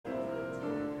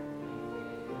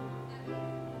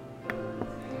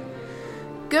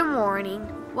Good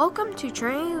morning. Welcome to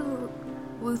Trinity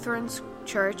Lutheran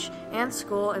Church and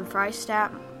School in Freistatt,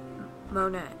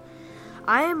 Monet.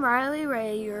 I am Riley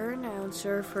Ray, your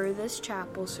announcer for this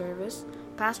chapel service.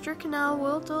 Pastor Cannell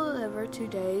will deliver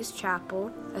today's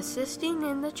chapel. Assisting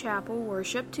in the chapel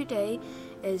worship today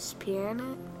is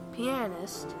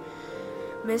pianist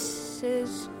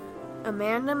Mrs.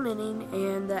 Amanda Minning,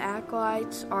 and the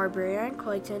acolytes are Brianne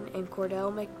Clayton and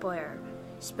Cordell McBlair.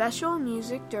 Special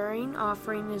music during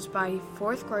offering is by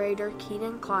 4th grader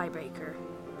Keaton Clybaker.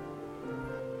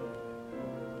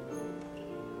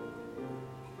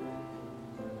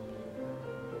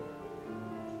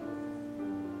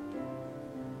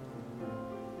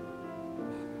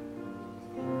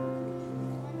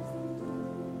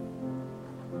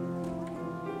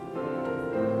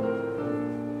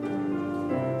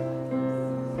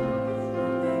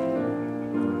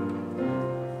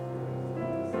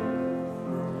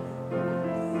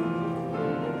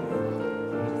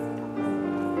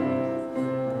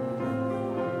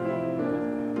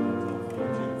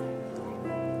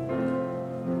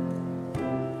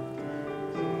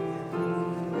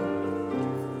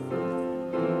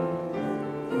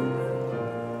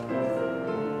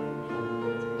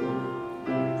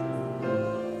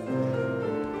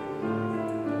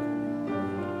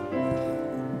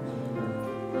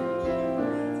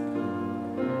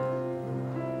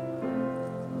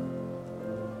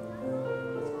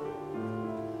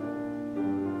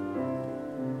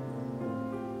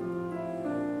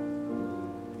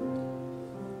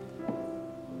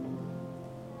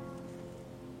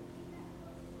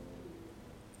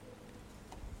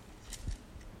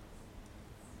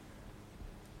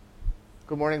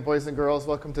 Good morning, boys and girls.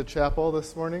 Welcome to chapel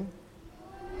this morning.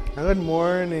 Good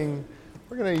morning.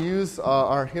 We're going to use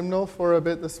our hymnal for a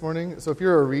bit this morning. So if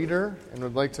you're a reader and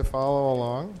would like to follow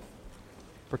along,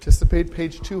 participate,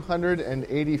 page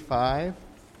 285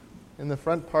 in the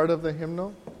front part of the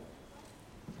hymnal.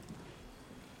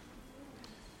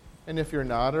 And if you're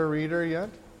not a reader yet,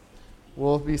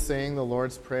 we'll be saying the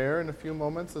Lord's Prayer in a few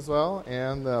moments as well,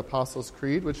 and the Apostles'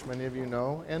 Creed, which many of you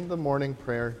know, and the morning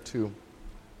prayer too.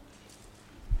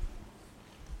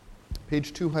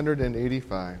 Page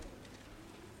 285.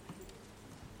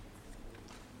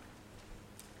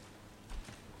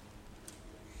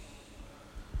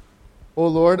 O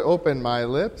Lord, open my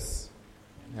lips,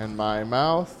 and my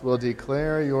mouth will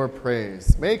declare your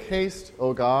praise. Make haste,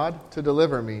 O God, to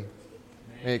deliver me.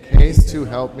 Make haste to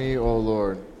help me, O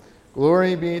Lord.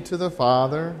 Glory be to the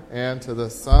Father, and to the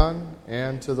Son,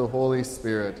 and to the Holy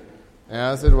Spirit,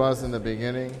 as it was in the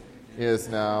beginning, is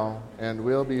now, and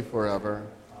will be forever.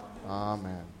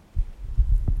 Amen.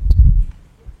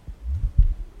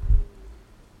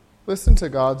 Listen to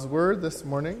God's word this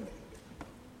morning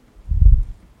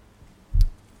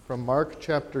from Mark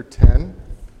chapter 10.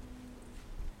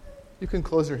 You can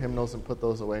close your hymnals and put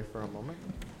those away for a moment.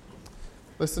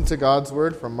 Listen to God's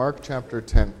word from Mark chapter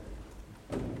 10.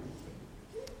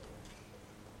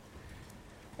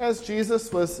 As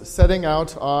Jesus was setting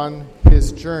out on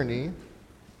his journey,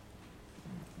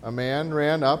 a man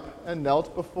ran up and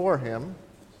knelt before him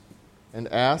and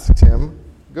asked him,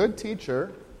 "Good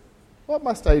teacher, what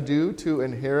must I do to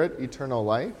inherit eternal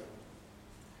life?"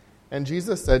 And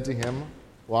Jesus said to him,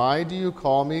 "Why do you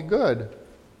call me good?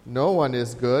 No one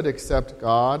is good except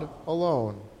God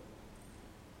alone.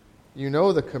 You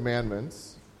know the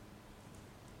commandments.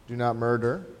 Do not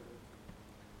murder.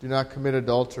 Do not commit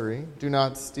adultery. Do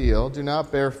not steal. Do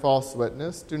not bear false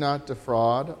witness. Do not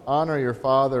defraud. Honor your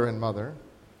father and mother."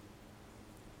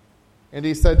 And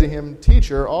he said to him,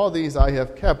 "Teacher, all these I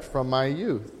have kept from my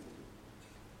youth."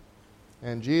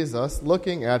 And Jesus,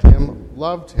 looking at him,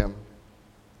 loved him,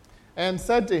 and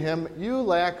said to him, "You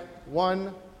lack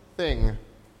one thing.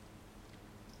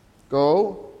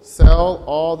 Go, sell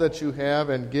all that you have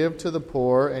and give to the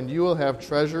poor, and you will have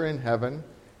treasure in heaven,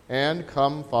 and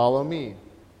come follow me."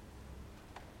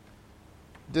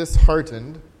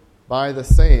 Disheartened by the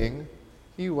saying,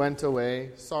 he went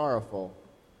away sorrowful,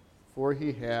 for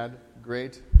he had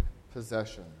great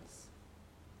possessions.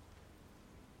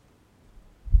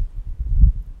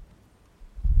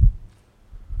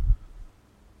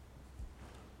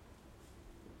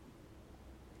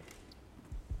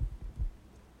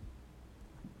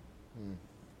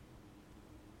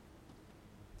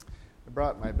 I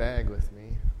brought my bag with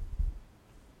me.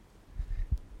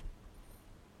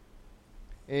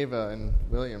 Ava and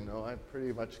William know I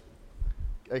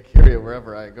carry it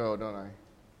wherever I go, don't I?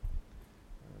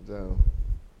 And,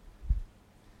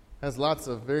 has lots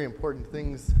of very important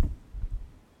things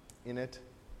in it.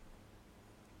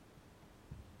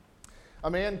 A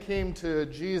man came to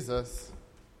Jesus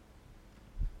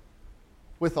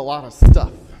with a lot of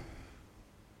stuff.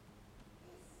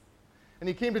 And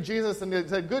he came to Jesus and he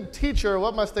said, "Good teacher,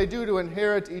 what must I do to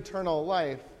inherit eternal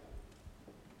life?"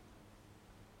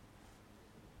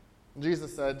 And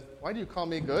Jesus said, "Why do you call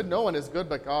me good? No one is good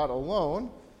but God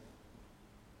alone.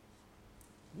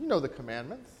 You know the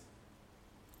commandments."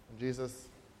 And Jesus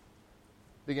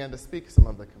began to speak some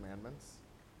of the commandments.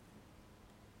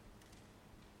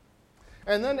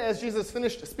 And then as Jesus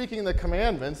finished speaking the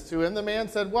commandments to him, the man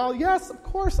said, "Well, yes, of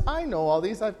course I know all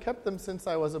these. I've kept them since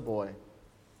I was a boy."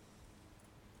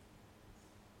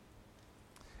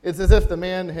 It's as if the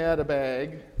man had a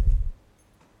bag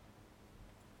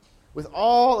with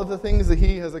all of the things that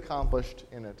he has accomplished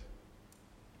in it.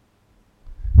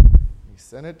 He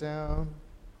sent it down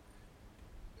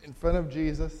in front of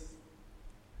Jesus.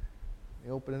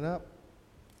 He opened it up.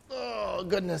 "Oh,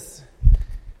 goodness,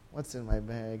 what's in my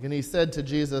bag?" And he said to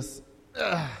Jesus,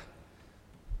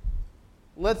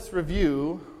 "Let's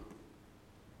review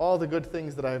all the good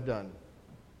things that I've done.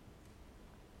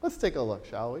 Let's take a look,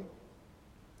 shall we?"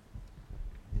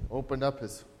 He opened up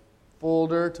his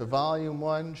folder to volume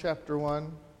 1, chapter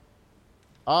 1.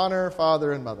 Honor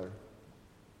father and mother.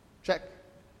 Check.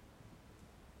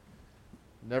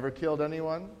 Never killed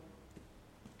anyone.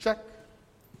 Check.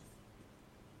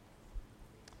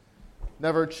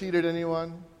 Never cheated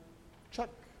anyone. Check.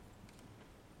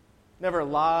 Never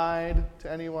lied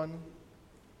to anyone.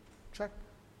 Check.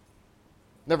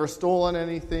 Never stolen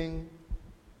anything.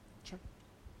 Check.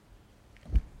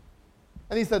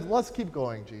 And he said, "Let's keep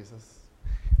going, Jesus."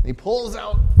 And he pulls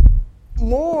out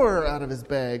more out of his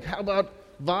bag. How about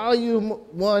volume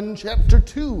 1, chapter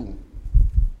 2?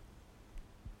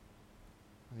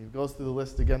 And he goes through the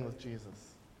list again with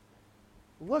Jesus.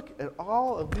 "Look at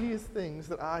all of these things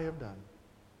that I have done."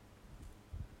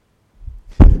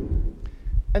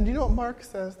 And do you know what Mark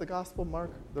says, the Gospel Mark,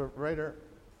 the writer?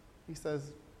 He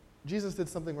says, Jesus did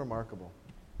something remarkable.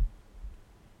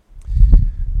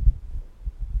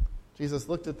 Jesus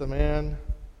looked at the man.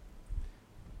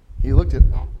 He looked at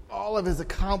all of his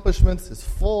accomplishments, his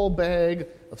full bag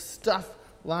of stuff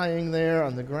lying there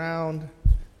on the ground.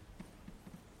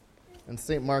 And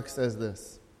St. Mark says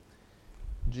this: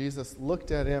 Jesus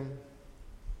looked at him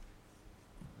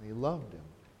and he loved him.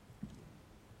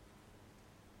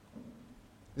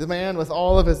 The man with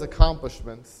all of his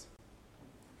accomplishments,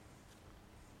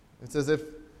 it's as if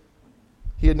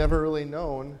he had never really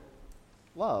known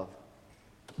love.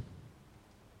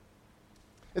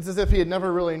 It's as if he had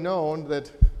never really known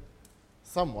that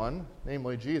someone,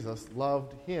 namely Jesus,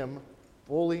 loved him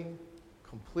fully,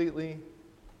 completely,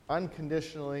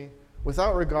 unconditionally,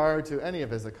 without regard to any of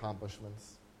his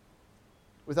accomplishments.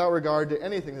 Without regard to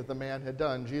anything that the man had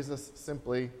done, Jesus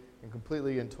simply and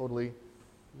completely and totally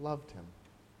loved him.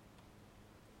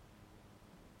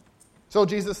 So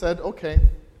Jesus said, "Okay,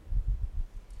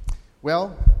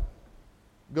 well,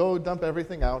 go dump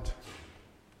everything out,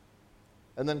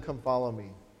 and then come follow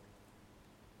me."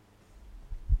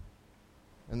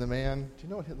 And the man, do you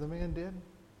know what the man did?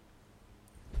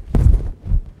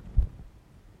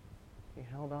 He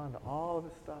held on to all of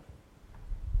his stuff,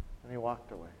 and he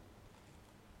walked away.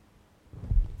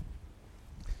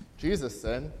 Jesus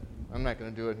said, I'm not going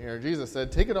to do it here. Jesus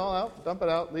said, "Take it all out, dump it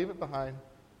out, leave it behind,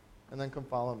 and then come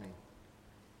follow me.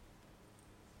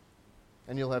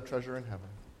 And you'll have treasure in heaven."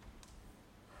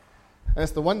 And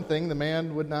it's the one thing the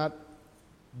man would not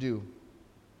do.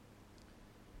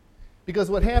 Because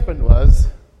what happened was,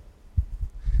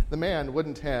 the man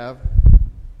wouldn't have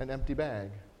an empty bag.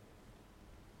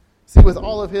 See, with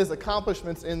all of his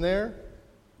accomplishments in there,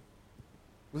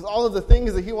 with all of the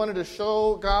things that he wanted to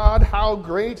show God how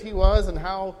great he was and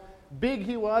how big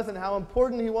he was and how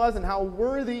important he was and how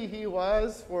worthy he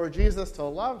was for Jesus to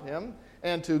love him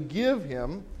and to give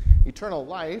him eternal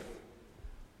life,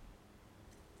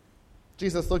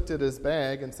 Jesus looked at his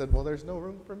bag and said, "Well, there's no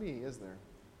room for me, is there?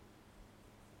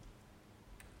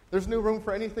 There's no room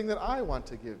for anything that I want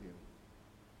to give you."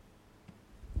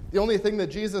 The only thing that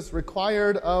Jesus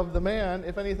required of the man,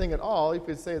 if anything at all, you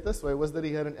could say it this way, was that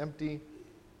he had an empty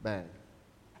bag.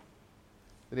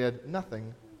 That he had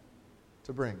nothing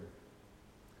to bring.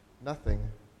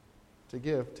 Nothing to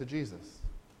give to Jesus.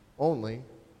 Only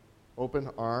open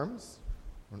arms,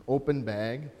 an open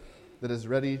bag that is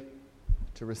ready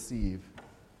to receive.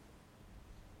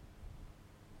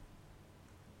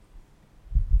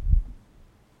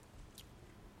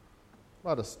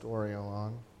 About a story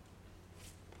along.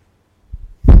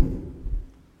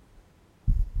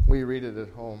 We read it at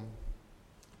home.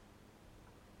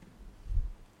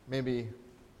 Maybe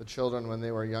the children, when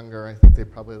they were younger, I think they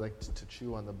probably liked to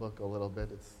chew on the book a little bit.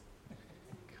 It's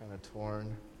kind of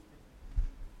torn.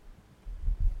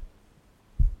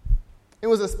 It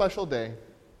was a special day,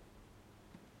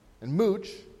 and Mooch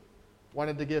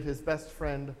wanted to give his best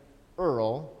friend,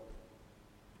 Earl,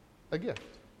 a gift.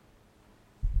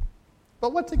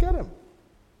 But what to get him?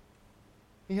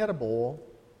 He had a bowl,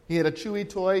 he had a chewy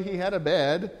toy, he had a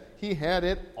bed, he had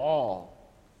it all.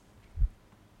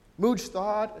 Mooch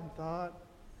thought and thought,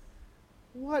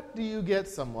 what do you get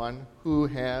someone who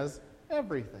has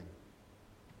everything?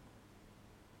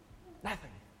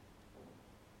 Nothing,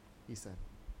 he said.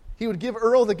 He would give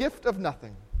Earl the gift of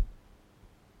nothing.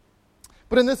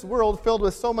 But in this world filled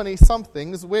with so many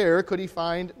somethings, where could he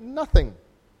find nothing?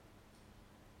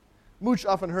 Mooch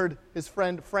often heard his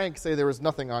friend Frank say there was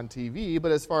nothing on TV,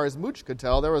 but as far as Mooch could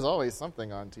tell, there was always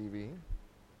something on TV.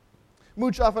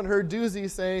 Mooch often heard Doozy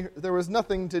say there was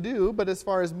nothing to do, but as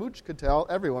far as Mooch could tell,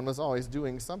 everyone was always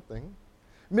doing something.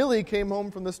 Millie came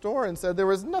home from the store and said there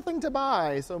was nothing to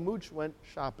buy, so Mooch went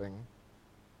shopping.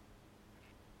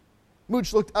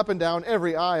 Mooch looked up and down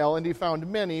every aisle, and he found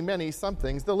many, many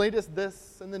somethings, the latest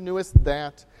this and the newest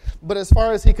that. But as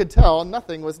far as he could tell,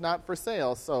 nothing was not for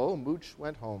sale, so Mooch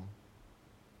went home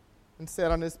and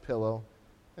sat on his pillow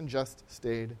and just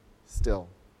stayed still.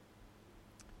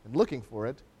 And looking for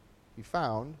it, he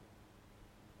found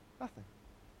nothing.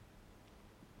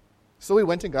 So he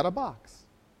went and got a box,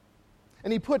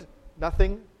 and he put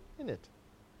nothing in it.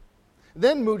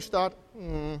 Then Mooch thought,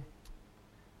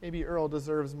 maybe Earl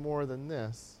deserves more than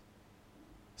this.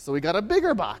 So he got a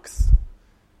bigger box.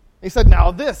 He said, now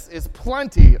this is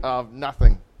plenty of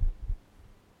nothing.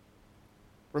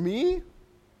 For me?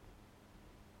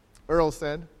 Earl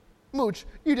said, Mooch,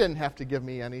 you didn't have to give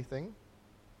me anything.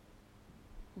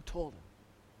 Who told him?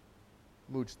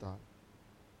 Mooch thought.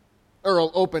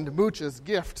 Earl opened Mooch's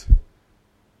gift.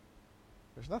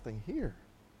 There's nothing here,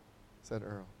 said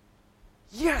Earl.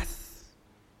 Yes,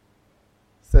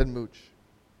 said Mooch.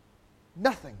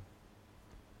 Nothing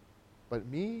but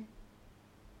me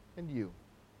and you.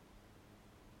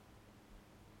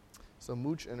 So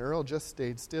Mooch and Earl just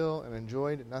stayed still and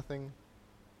enjoyed nothing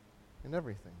and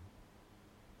everything.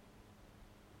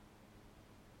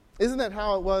 Isn't that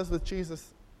how it was with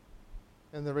Jesus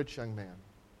and the rich young man?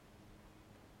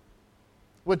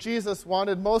 What Jesus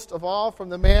wanted most of all from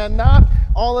the man, not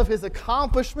all of his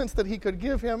accomplishments that he could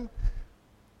give him,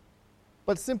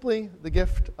 but simply the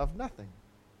gift of nothing.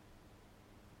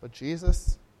 But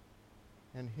Jesus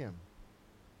and him.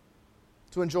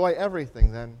 To enjoy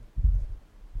everything then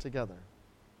together.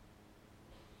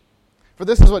 For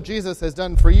this is what Jesus has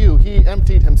done for you. He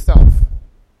emptied himself.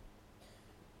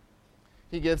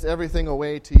 He gives everything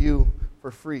away to you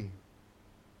for free,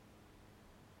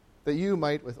 that you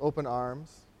might, with open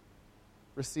arms,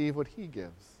 receive what he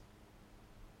gives.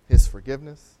 His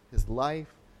forgiveness, his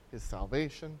life, his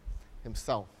salvation,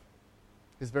 himself,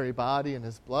 his very body and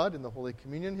his blood in the Holy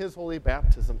Communion, his holy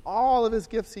baptism, all of his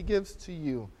gifts he gives to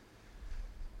you,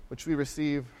 which we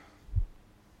receive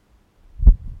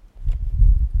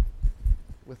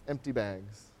with empty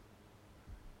bags,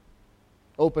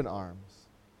 open arms.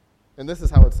 And this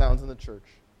is how it sounds in the church.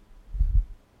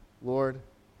 Lord,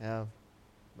 have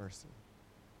mercy.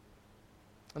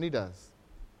 And he does.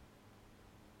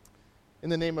 In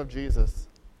the name of Jesus,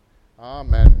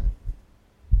 amen.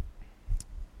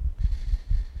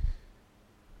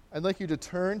 I'd like you to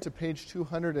turn to page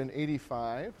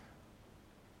 285.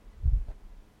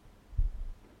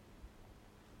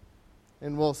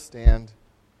 And we'll stand.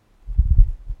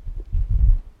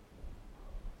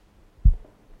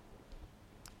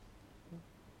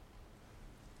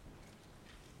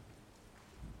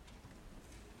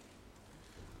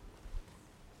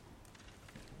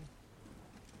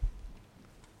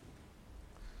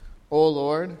 O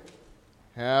Lord,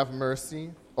 have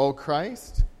mercy. O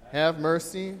Christ, have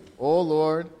mercy. O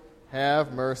Lord,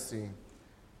 have mercy.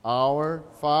 Our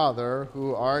Father,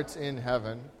 who art in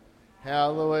heaven,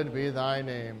 hallowed be thy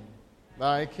name.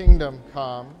 Thy kingdom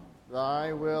come,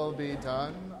 thy will be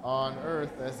done on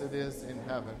earth as it is in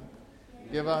heaven.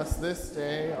 Give us this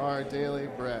day our daily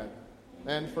bread,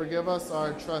 and forgive us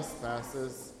our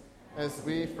trespasses, as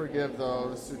we forgive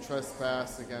those who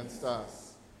trespass against us.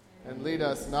 And lead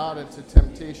us not into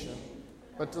temptation,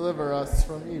 but deliver us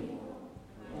from evil.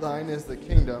 Thine is the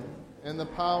kingdom, and the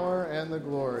power, and the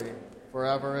glory,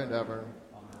 forever and ever.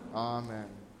 Amen.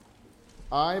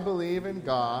 I believe in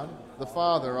God, the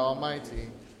Father Almighty,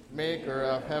 maker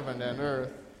of heaven and earth,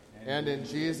 and in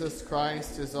Jesus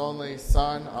Christ, his only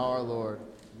Son, our Lord,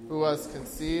 who was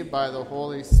conceived by the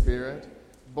Holy Spirit,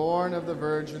 born of the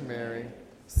Virgin Mary,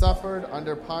 suffered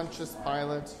under Pontius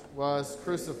Pilate, was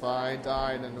crucified,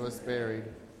 died, and was buried.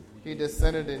 He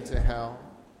descended into hell.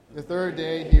 The third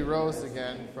day he rose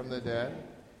again from the dead.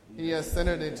 He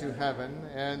ascended into heaven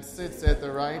and sits at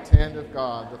the right hand of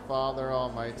God, the Father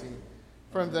Almighty.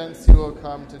 From thence he will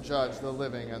come to judge the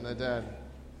living and the dead.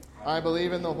 I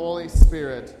believe in the Holy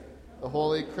Spirit, the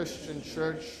holy Christian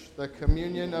church, the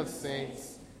communion of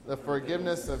saints, the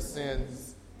forgiveness of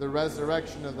sins, the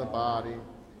resurrection of the body,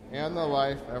 and the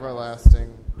life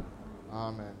everlasting.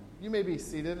 Amen. You may be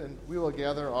seated, and we will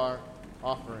gather our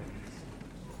offerings.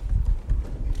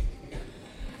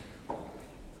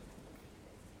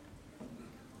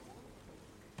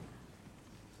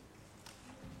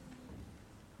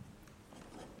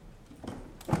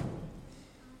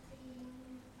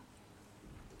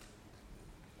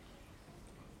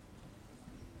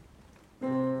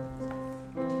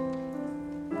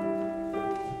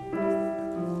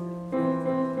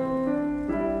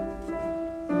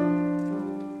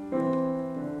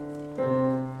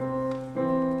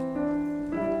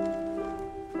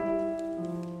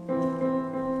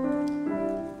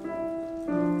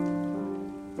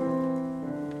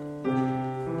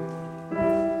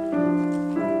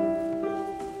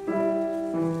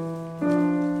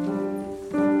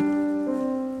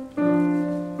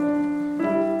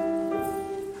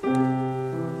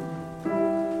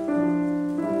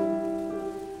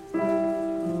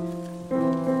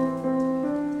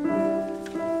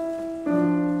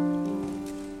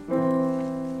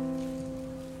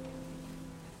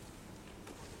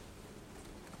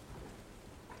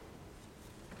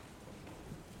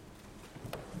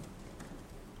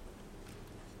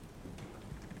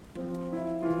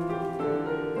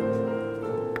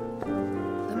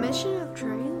 The mission of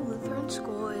Trinity Lutheran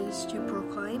School is to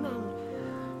proclaim and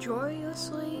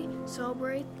joyously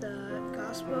celebrate the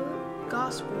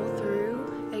gospel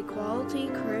through a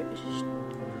quality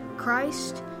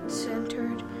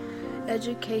Christ-centered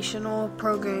educational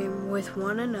program with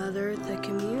one another, the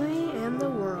community, and the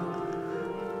world.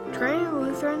 Trinity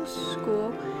Lutheran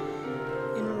School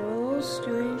enrolls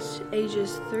students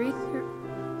ages 3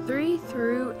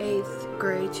 through 8th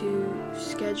grade to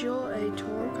schedule a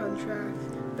tour contract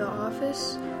the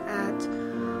office at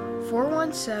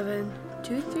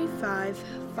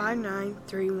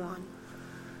 417-235-5931.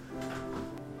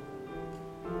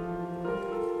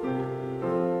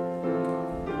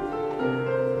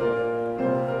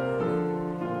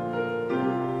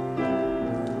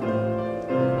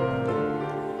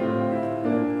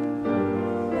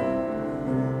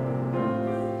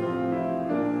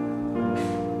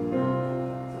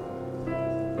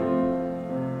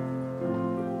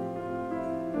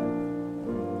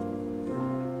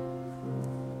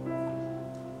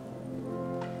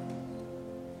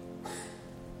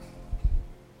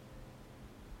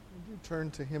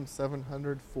 Turn to hymn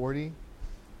 740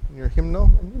 in your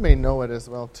hymnal, and you may know it as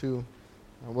well too.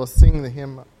 We'll sing the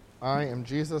hymn, I Am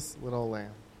Jesus' Little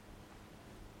Lamb.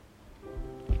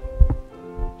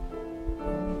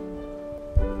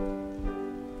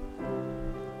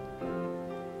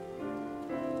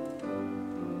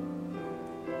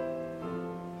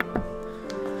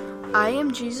 I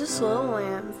Am Jesus' Little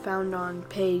Lamb, found on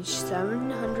page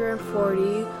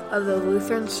 740 of the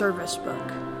Lutheran Service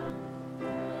Book.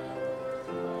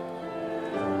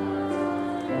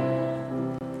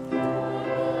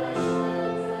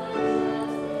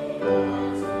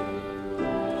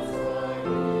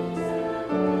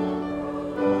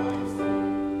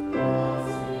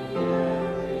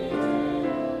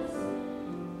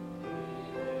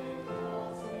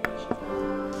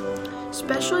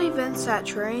 Special events at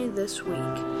Trinity this week.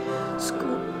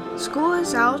 School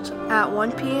is out at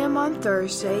 1 p.m. on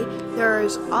Thursday. There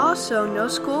is also no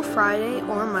school Friday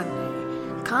or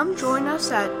Monday. Come join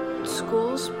us at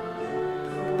schools,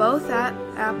 both at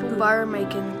Apple Buyer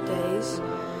Making Days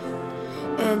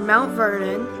and Mount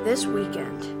Vernon this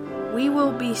weekend. We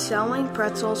will be selling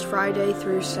pretzels Friday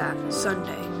through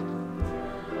Sunday.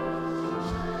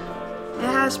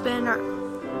 It has been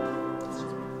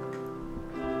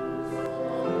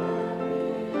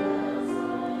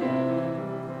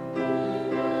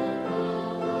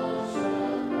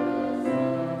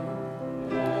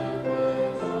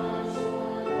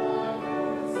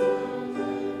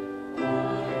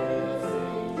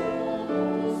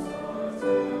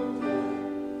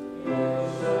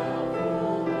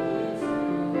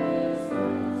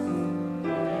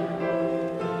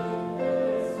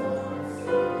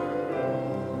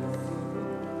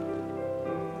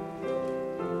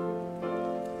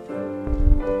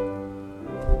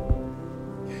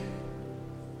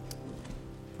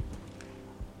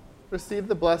Receive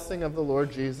the blessing of the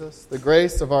Lord Jesus, the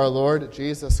grace of our Lord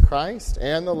Jesus Christ,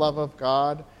 and the love of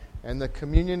God, and the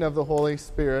communion of the Holy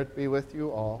Spirit be with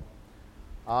you all.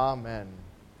 Amen.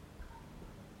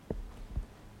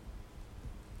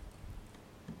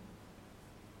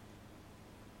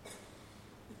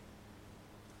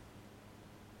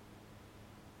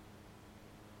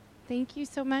 Thank you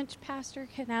so much, Pastor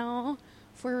Cannell,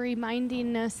 for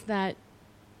reminding us that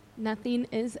nothing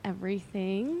is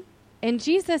everything, and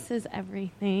Jesus is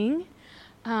everything.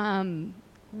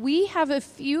 We have a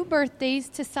few birthdays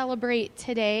to celebrate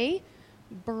today.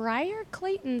 Briar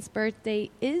Clayton's birthday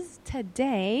is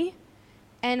today,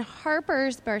 and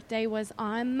Harper's birthday was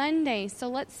on Monday. So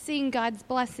let's sing God's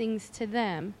blessings to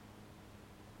them.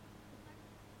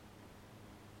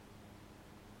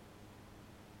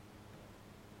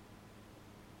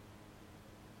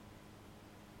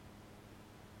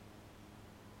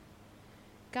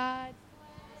 God's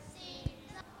blessings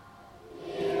all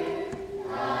year.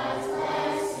 God's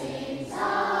blessings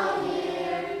all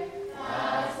year.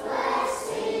 God's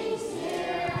blessings,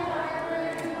 dear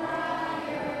Harper and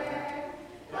Briar.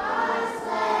 God's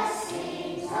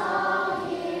blessings all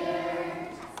year.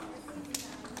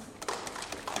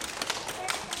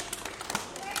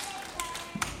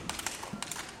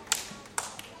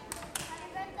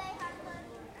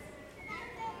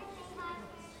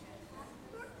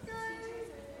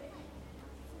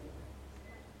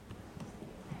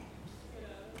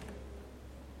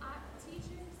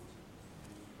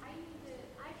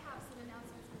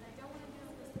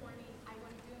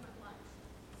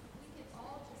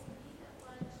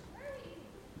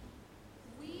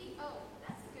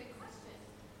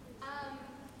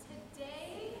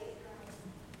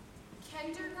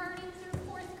 Kindergarten through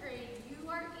 4th grade, you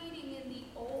are eating in the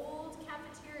old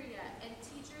cafeteria, and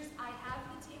teachers, I have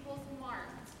the tables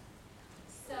marked.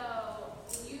 So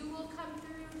you will come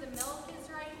through, the milk is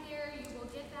right here, you will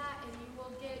get that, and you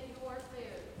will get your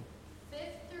food.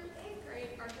 5th through 8th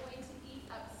grade are going to eat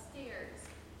upstairs,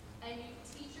 and you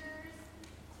teachers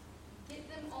get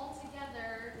them all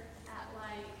together at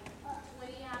like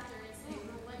 20 after and say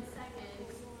for 1 second,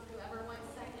 whoever 1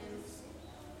 second,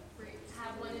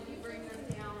 have one of you bring them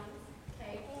down,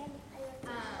 okay?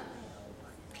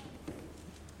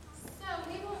 So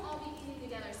we won't all be eating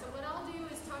together. So what I'll do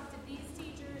is talk to these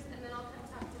teachers, and then I'll come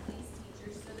talk to these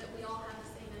teachers so that we all have the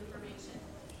same information.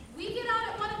 We get out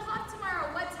at 1 o'clock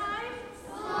tomorrow. What time?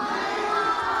 1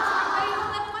 o'clock. Everybody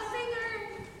hold up one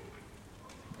finger.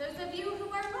 Those of you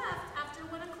who are left after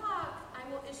 1 o'clock, I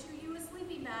will issue you a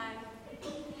sleeping bag. And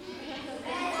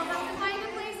we'll have to find a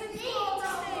place in school to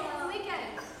stay for the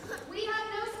weekend. We have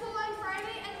no school on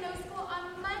Friday and no school on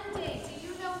Monday. Do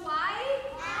you know why?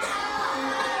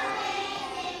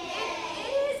 It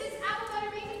is. It's apple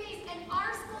butter making days. And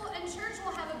our school and church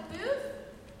will have a booth.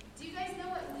 Do you guys know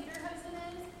what lederhosen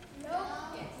is? No.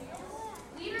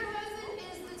 Lederhosen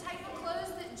is the type of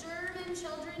clothes that German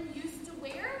children used to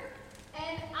wear.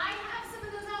 And I have some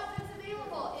of those outfits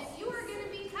available. If you are going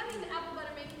to be coming to apple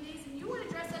butter making days and you want to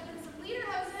dress up in some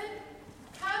lederhosen,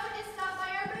 come and stop by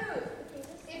our booth.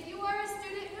 If you are a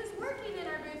student who's working in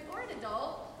our booth or an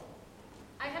adult,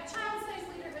 I have child-sized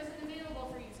lederhosen available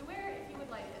for you to wear if you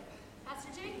would like it. Pastor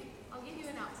Jake, I'll give you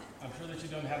an outfit. I'm sure that you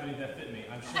don't have any that fit me.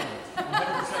 I'm sure. I'm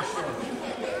 100% sure.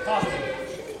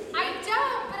 Positive. I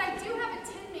don't, but I do have a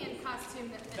Tin Man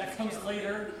costume that fits That comes you.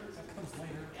 later. That comes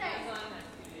later. Okay.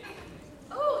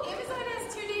 Oh, Amazon has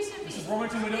 2-day shipping. Mrs.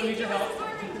 Warmington, we don't need your help. Mrs.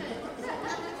 Warmington.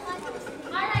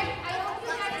 All right, I hope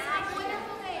you guys have a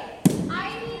wonderful day.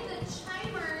 I need the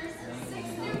chimers,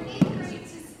 6th through 8th grade, to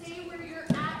stay where you're at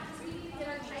because we need to get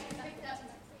our chimers picked up.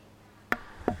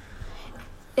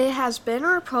 It has been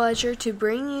our pleasure to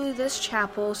bring you this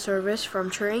chapel service from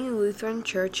Trinity Lutheran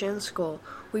Church and School.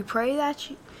 We pray that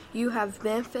you have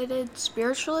benefited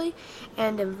spiritually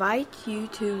and invite you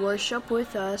to worship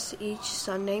with us each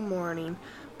Sunday morning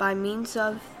by means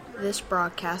of this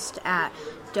broadcast at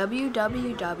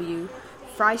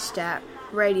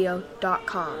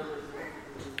www.freistattradio.com.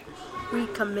 We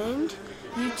commend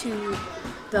you to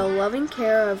the loving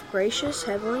care of gracious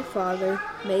Heavenly Father.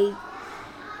 May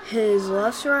His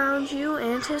love surround you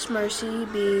and His mercy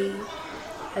be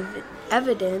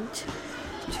evident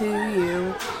to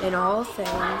you in all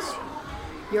things.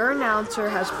 Your announcer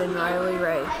has been Riley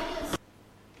Ray.